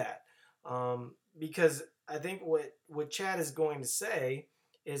we do that? Because I think what Chad is going to say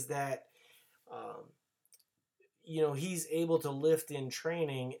is that he's able to lift in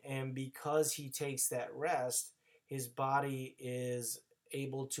training, and because he takes that rest, his body is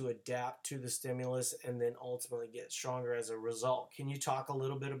able to adapt to the stimulus and then ultimately get stronger as a result. Can you talk a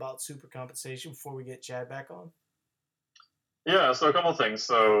little bit about supercompensation before we get Chad back on? Yeah, so a couple things.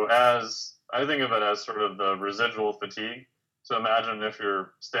 So as I think of it as sort of the residual fatigue So imagine if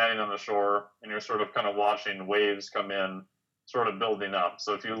you're standing on the shore and you're sort of kind of watching waves come in, sort of building up.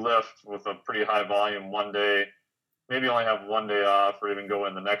 So if you lift with a pretty high volume one day, maybe only have one day off, or even go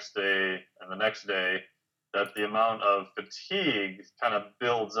in the next day and the next day, that the amount of fatigue kind of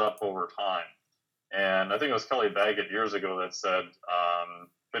builds up over time. And I think it was Kelly Baggett years ago that said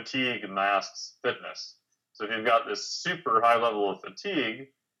fatigue masks fitness. So if you've got this super high level of fatigue,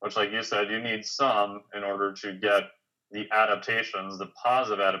 which, like you said, you need some in order to get the adaptations, the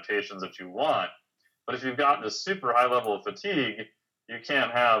positive adaptations that you want. But if you've got this super high level of fatigue, you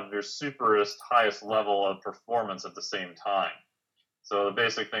can't have your superest, highest level of performance at the same time. So the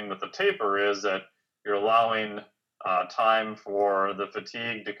basic thing with the taper is that you're allowing time for the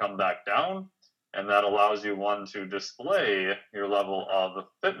fatigue to come back down, and that allows you, one, to display your level of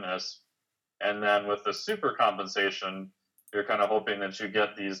fitness. And then with the super compensation, you're kind of hoping that you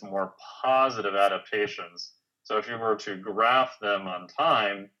get these more positive adaptations. So if you were to graph them on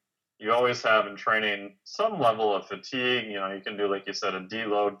time, you always have in training some level of fatigue. You can do, like you said, a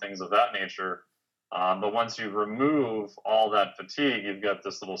deload, things of that nature. But once you remove all that fatigue, you've got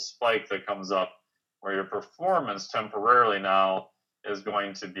this little spike that comes up where your performance temporarily now is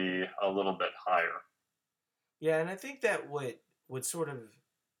going to be a little bit higher. Yeah, and I think that what sort of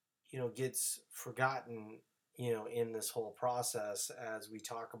gets forgotten in this whole process as we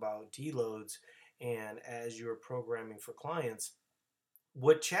talk about deloads and as you're programming for clients,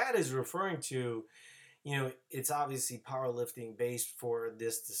 what Chad is referring to, it's obviously powerlifting based for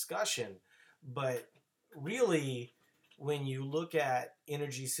this discussion, but really, when you look at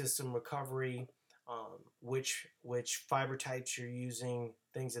energy system recovery, which fiber types you're using,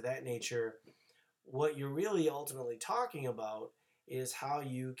 things of that nature, what you're really ultimately talking about is how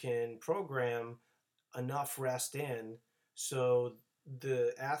you can program enough rest in so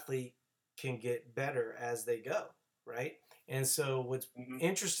the athlete can get better as they go, right? And so what's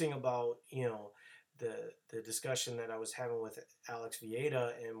interesting about the discussion that I was having with Alex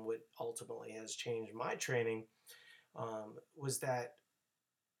Vieta and what ultimately has changed my training was that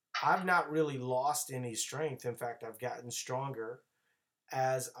I've not really lost any strength. In fact, I've gotten stronger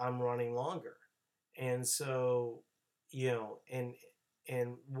as I'm running longer. And so,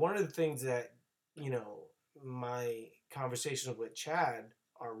 and one of the things that, my conversations with Chad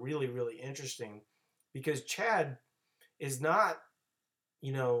are really, really interesting because Chad is not,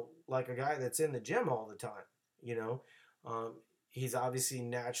 like a guy that's in the gym all the time, he's obviously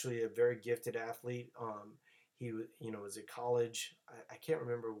naturally a very gifted athlete. He was at college. I can't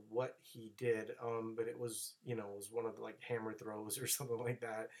remember what he did, but it was it was one of the, like, hammer throws or something like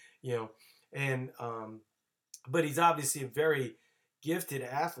that, and but he's obviously a very gifted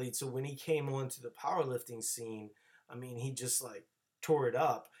athlete. So when he came onto the powerlifting scene, I mean, he just like tore it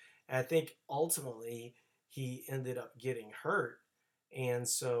up. And I think ultimately he ended up getting hurt, and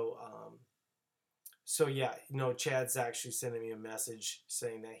so yeah, Chad's actually sending me a message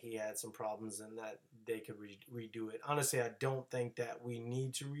saying that he had some problems and that they could redo it. Honestly, I don't think that we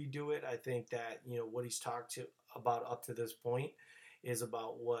need to redo it. I think that what he's talked about up to this point is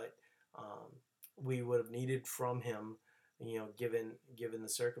about what we would have needed from him, given the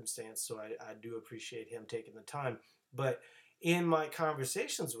circumstance. So I do appreciate him taking the time. But in my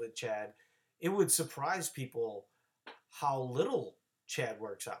conversations with Chad, it would surprise people how little Chad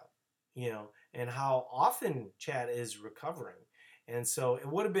works out, and how often Chad is recovering. And so it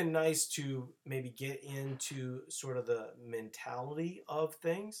would have been nice to maybe get into sort of the mentality of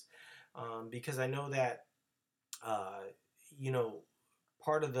things, because I know that, you know,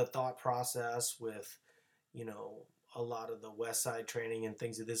 part of the thought process with, a lot of the West Side training and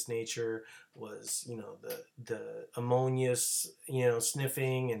things of this nature was, the ammonia,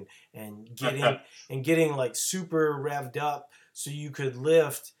 sniffing and getting like super revved up so you could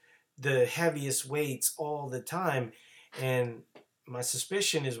lift the heaviest weights all the time. And my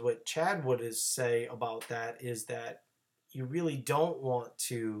suspicion is what Chad would say about that is that you really don't want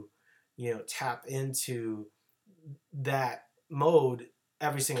to, tap into that mode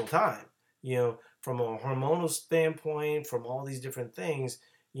every single time. From a hormonal standpoint, from all these different things,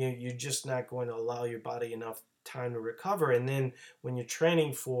 you're just not going to allow your body enough time to recover. And then when you're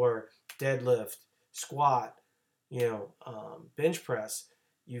training for deadlift, squat, bench press,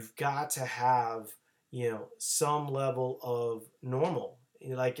 you've got to have, some level of normal.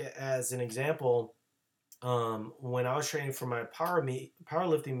 Like, as an example, when I was training for my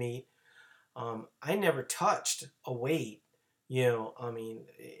powerlifting meet, I never touched a weight,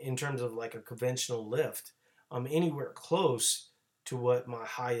 in terms of like a conventional lift, anywhere close to what my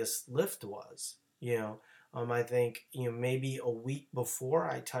highest lift was. I think, maybe a week before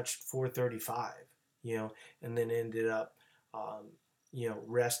I touched 435, and then ended up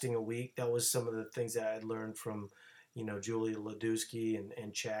resting a week. That was some of the things that I learned from, Julie Ladusky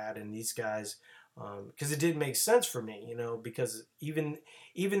and Chad and these guys, because it didn't make sense for me, because even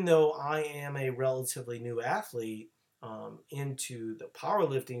though I am a relatively new athlete into the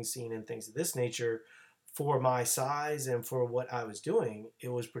powerlifting scene and things of this nature, for my size and for what I was doing, it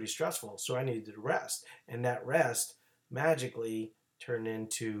was pretty stressful. So I needed to rest, and that rest magically turned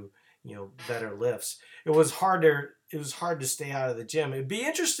into better lifts. It was hard to stay out of the gym. It'd be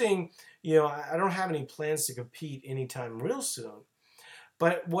interesting. I don't have any plans to compete anytime real soon,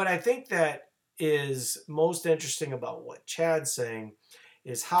 but what I think that is most interesting about what Chad's saying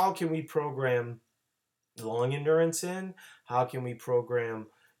is how can we program long endurance in? How can we program,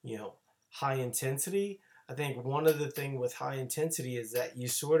 high intensity? I think one of the thing with high intensity is that you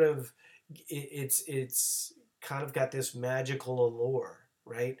sort of it's kind of got this magical allure,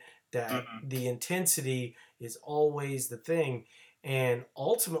 right? That Hmm. the intensity is always the thing, and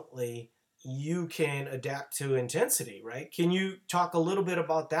ultimately you can adapt to intensity, right? Can you talk a little bit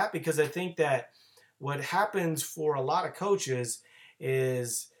about that? Because I think that what happens for a lot of coaches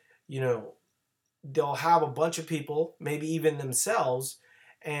is, you know, they'll have a bunch of people, maybe even themselves,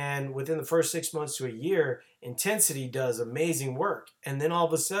 and within the first 6 months to a year, intensity does amazing work. And then all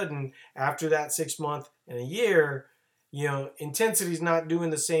of a sudden, after that 6 month and a year, intensity is not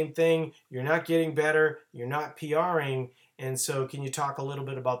doing the same thing. You're not getting better. You're not PRing. And so, can you talk a little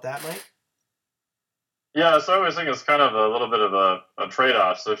bit about that, Mike? Yeah, so I always think it's kind of a little bit of a trade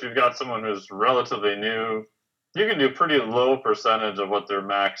off. So if you've got someone who's relatively new, you can do pretty low percentage of what their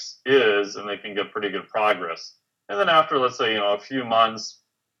max is, and they can get pretty good progress. And then after, let's say, a few months,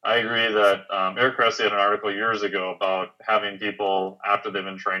 I agree that Eric Cressy had an article years ago about having people after they've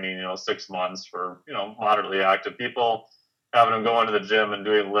been training, 6 months for, moderately active people, having them go into the gym and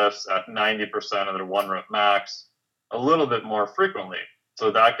doing lifts at 90% of their 1 rep max a little bit more frequently.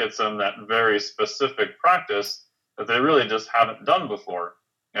 So that gets them that very specific practice that they really just haven't done before.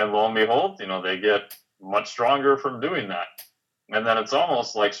 And lo and behold, they get much stronger from doing that. And then it's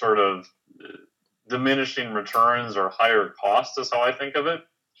almost like sort of diminishing returns or higher costs is how I think of it.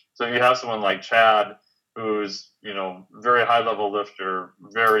 So if you have someone like Chad, who's, very high level lifter,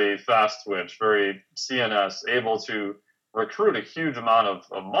 very fast twitch, very CNS, able to recruit a huge amount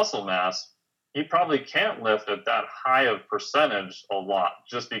of muscle mass, he probably can't lift at that high of percentage a lot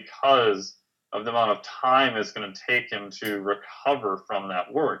just because of the amount of time it's going to take him to recover from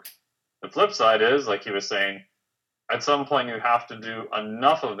that work. The flip side is, like he was saying, at some point you have to do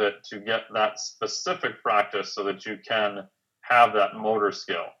enough of it to get that specific practice so that you can have that motor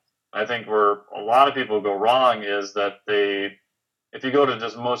skill. I think where a lot of people go wrong is that if you go to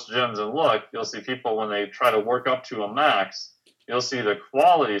just most gyms and look, you'll see people when they try to work up to a max, you'll see the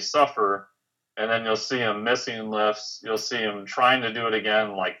quality suffer, and then you'll see them missing lifts. You'll see them trying to do it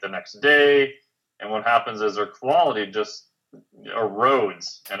again like the next day, and what happens is their quality just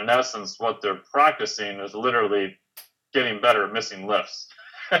erodes. And in essence, what they're practicing is literally getting better at missing lifts.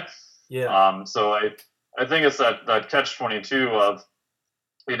 Yeah. So I think it's that catch-22 of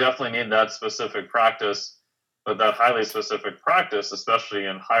you definitely need that specific practice, but that highly specific practice, especially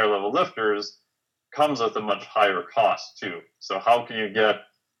in higher level lifters, comes with a much higher cost too. So how can you get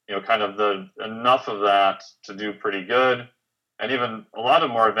kind of the enough of that to do pretty good? And even a lot of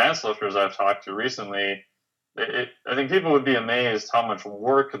more advanced lifters I've talked to recently, I think people would be amazed how much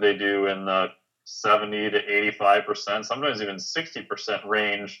work they do in the 70 to 85%, sometimes even 60%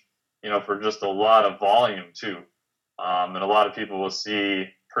 range, for just a lot of volume too. And a lot of people will see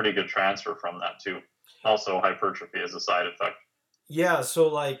pretty good transfer from that too. Also, hypertrophy is a side effect. Yeah. So,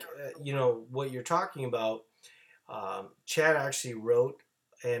 like, what you're talking about, Chad actually wrote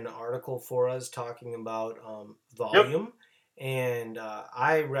an article for us talking about Yep. volume, and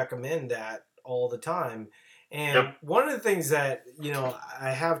I recommend that all the time. And Yep. one of the things that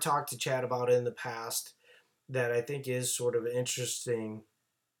I have talked to Chad about in the past that I think is sort of interesting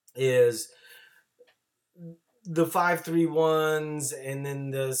is the 5-3-1s and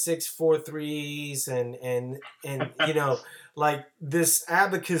then the 6-4-3s and like this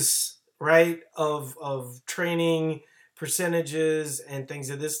abacus, right, of training percentages and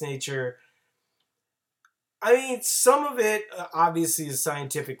things of this nature. I mean, some of it obviously is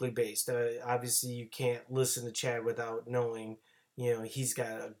scientifically based. Obviously, you can't listen to Chad without knowing, he's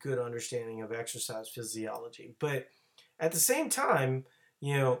got a good understanding of exercise physiology. But at the same time,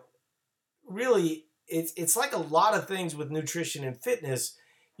 you know, really, it's like a lot of things with nutrition and fitness.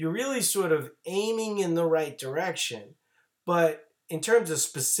 You're really sort of aiming in the right direction, but in terms of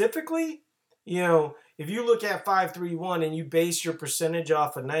specifically, if you look at 5-3-1 and you base your percentage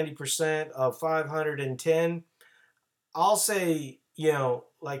off of 90% of 510, I'll say,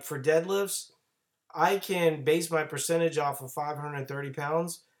 like for deadlifts, I can base my percentage off of 530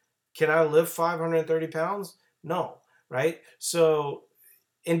 pounds. Can I lift 530 pounds? No, right? So,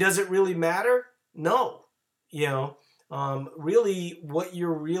 and does it really matter? No. You know, really, what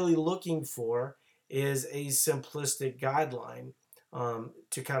you're really looking for is a simplistic guideline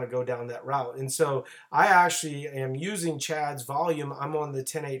to kind of go down that route. And so I actually am using Chad's volume. I'm on the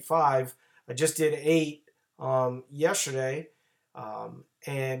 10.8.5. I just did 8 yesterday.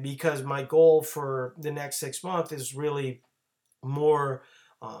 And because my goal for the next 6 months is really more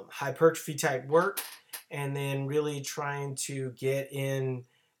hypertrophy type work, and then really trying to get in,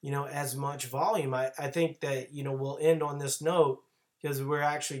 as much volume. I think that, we'll end on this note because we're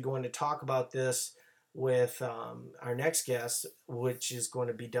actually going to talk about this with our next guest, which is going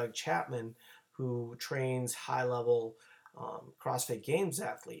to be Doug Chapman, who trains high level CrossFit Games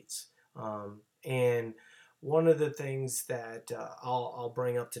athletes. And one of the things that I'll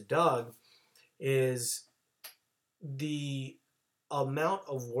bring up to Doug is the amount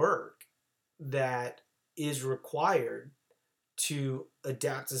of work that is required to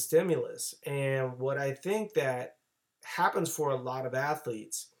adapt to stimulus. And what I think that happens for a lot of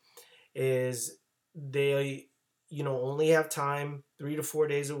athletes is they, only have time 3 to 4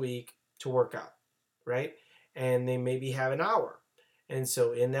 days a week to work out, right? And they maybe have an hour. And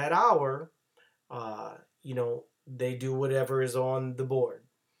so in that hour, they do whatever is on the board.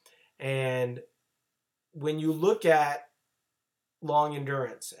 And when you look at long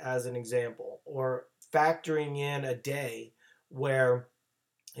endurance as an example, or factoring in a day where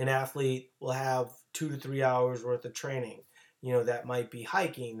an athlete will have 2 to 3 hours worth of training, that might be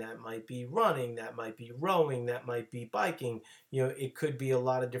hiking, that might be running, that might be rowing, that might be biking, it could be a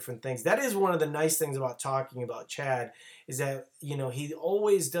lot of different things. That is one of the nice things about talking about Chad, is that, he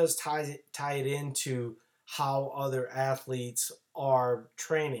always does tie it into how other athletes are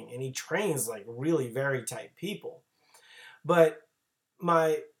training, and he trains like really very tight people. But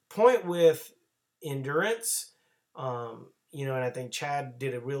my point with endurance, and I think Chad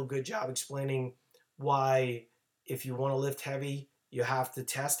did a real good job explaining why if you want to lift heavy, you have to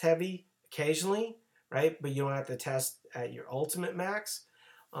test heavy occasionally, right? But you don't have to test at your ultimate max.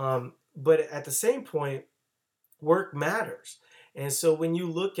 But at the same point, work matters. And so when you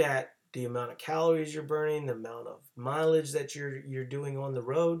look at the amount of calories you're burning, the amount of mileage that you're doing on the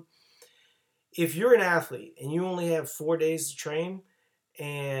road, if you're an athlete and you only have 4 days to train,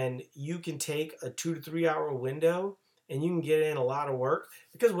 and you can take a 2 to 3 hour window and you can get in a lot of work,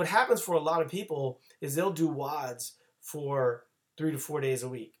 because what happens for a lot of people is they'll do WODs for 3 to 4 days a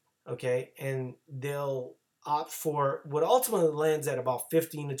week, okay? And they'll opt for what ultimately lands at about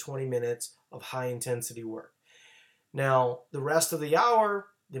 15 to 20 minutes of high intensity work. Now, the rest of the hour,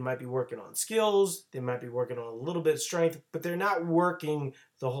 they might be working on skills, they might be working on a little bit of strength, but they're not working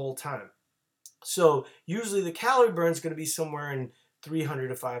the whole time. So usually the calorie burn is going to be somewhere in 300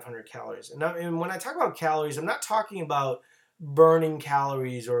 to 500 calories. And when I talk about calories, I'm not talking about burning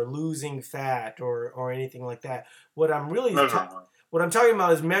calories or losing fat or anything like that. What I'm talking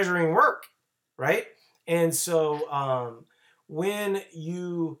about is measuring work, right? And so when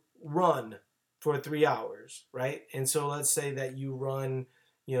you run for 3 hours, right? And so let's say that you run,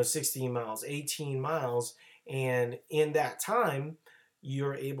 16 miles, 18 miles, and in that time,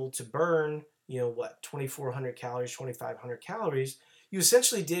 you're able to burn, 2,400 calories, 2,500 calories. You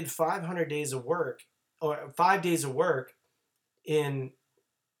essentially did 500 days of work, or 5 days of work in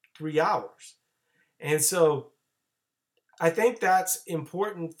 3 hours. And so I think that's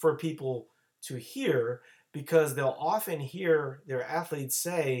important for people to hear, because they'll often hear their athletes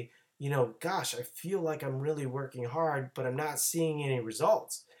say, gosh, I feel like I'm really working hard, but I'm not seeing any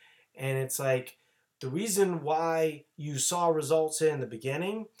results. And it's like, the reason why you saw results in the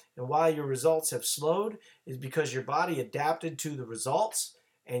beginning and why your results have slowed is because your body adapted to the results,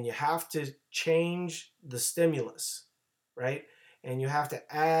 and you have to change the stimulus, right? And you have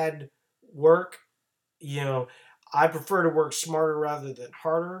to add work. I prefer to work smarter rather than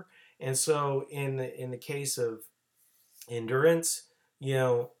harder. And so in the case of endurance,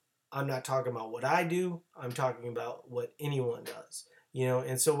 I'm not talking about what I do, I'm talking about what anyone does.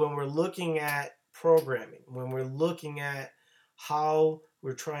 And so when we're looking at programming, when we're looking at how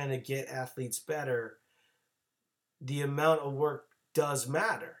we're trying to get athletes better, the amount of work does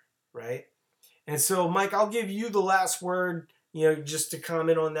matter, right? And so, Mike, I'll give you the last word, just to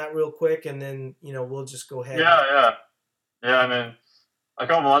comment on that real quick, and then, we'll just go ahead. Yeah. I mean, a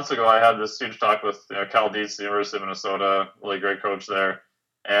couple months ago, I had this huge talk with Cal Dietz, the University of Minnesota, really great coach there.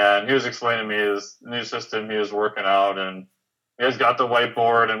 And he was explaining to me his new system he was working out, and he has got the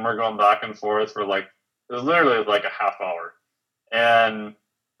whiteboard, and we're going back and forth for like It was literally like a half hour. And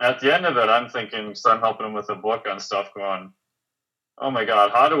at the end of it, I'm thinking, because I'm helping him with a book on stuff, going, oh my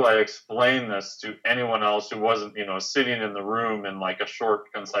God, how do I explain this to anyone else who wasn't, sitting in the room in like a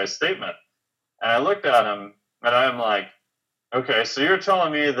short, concise statement? And I looked at him and I'm like, okay, so you're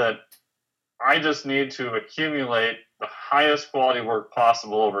telling me that I just need to accumulate the highest quality work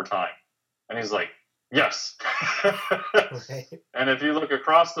possible over time. And he's like, yes. Right. And if you look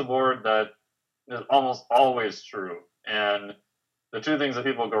across the board, that is almost always true. And the two things that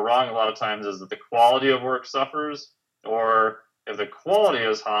people go wrong a lot of times is that the quality of work suffers, or if the quality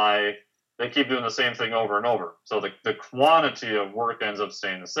is high, they keep doing the same thing over and over. So the quantity of work ends up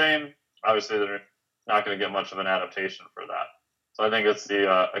staying the same. Obviously, they're not going to get much of an adaptation for that. So I think it's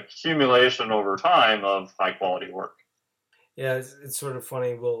the accumulation over time of high quality work. Yeah, it's sort of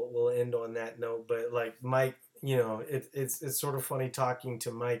funny. We'll end on that note, but like Mike, it's sort of funny talking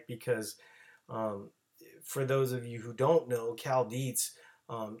to Mike because for those of you who don't know, Cal Dietz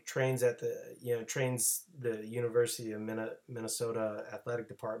trains at trains the University of Minnesota athletic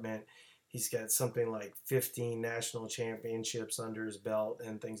department. He's got something like 15 national championships under his belt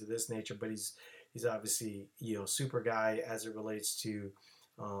and things of this nature. But he's obviously super guy as it relates to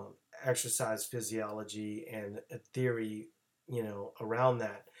exercise physiology and a theory around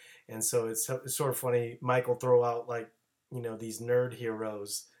that. And so it's sort of funny. Mike will throw out like these nerd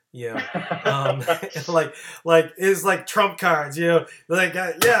heroes. Like is like trump cards, like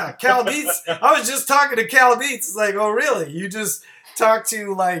yeah, Cal Dietz. I was just talking to Cal Dietz. It's like, oh really? You just talked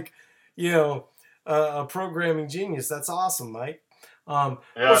to like a programming genius. That's awesome, Mike. Yeah,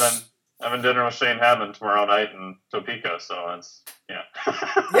 and I'm having dinner with Shane Hammond tomorrow night in Topeka, so it's yeah.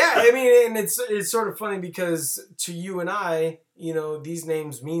 Yeah, I mean, and it's sort of funny because to you and I, these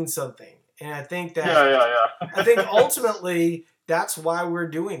names mean something, and I think that yeah. I think ultimately that's why we're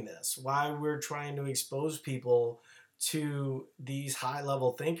doing this, why we're trying to expose people to these high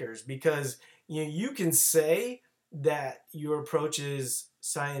level thinkers, because you can say that your approach is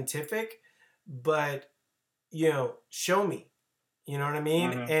scientific, but show me. You know what I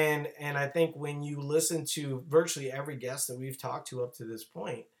mean? Mm-hmm. And I think when you listen to virtually every guest that we've talked to up to this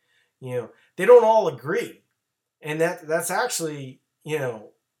point, they don't all agree. And that's actually,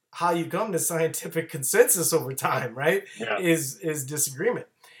 how you come to scientific consensus over time, right? Yeah. Is disagreement.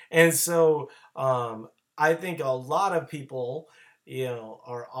 And so I think a lot of people,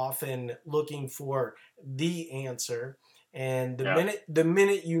 are often looking for the answer. And the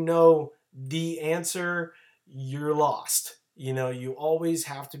minute you know the answer, you're lost. You always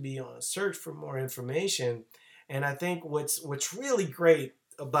have to be on a search for more information. And I think what's really great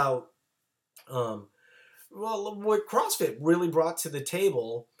about what CrossFit really brought to the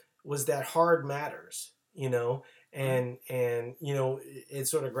table was that hard matters, and it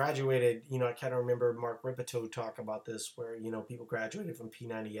sort of graduated. I kind of remember Mark Ripito talk about this, where people graduated from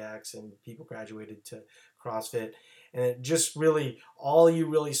P90X and people graduated to CrossFit, and it just really all you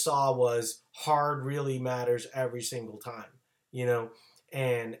really saw was hard really matters every single time,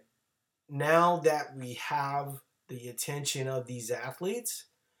 and now that we have the attention of these athletes,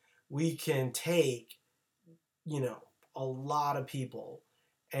 we can take a lot of people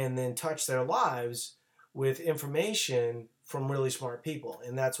and then touch their lives with information from really smart people.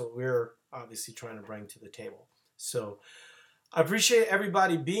 And that's what we're obviously trying to bring to the table. So I appreciate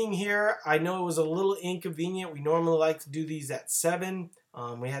everybody being here. I know it was a little inconvenient. We normally like to do these at 7.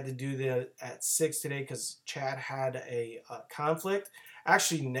 We had to do them at 6 today because Chad had a conflict.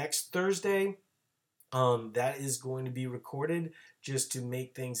 Actually, next Thursday, that is going to be recorded just to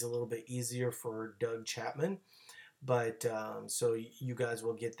make things a little bit easier for Doug Chapman. But so you guys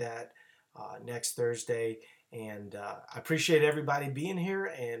will get that next Thursday. And I appreciate everybody being here,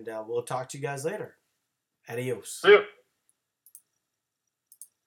 and we'll talk to you guys later. Adios. See you.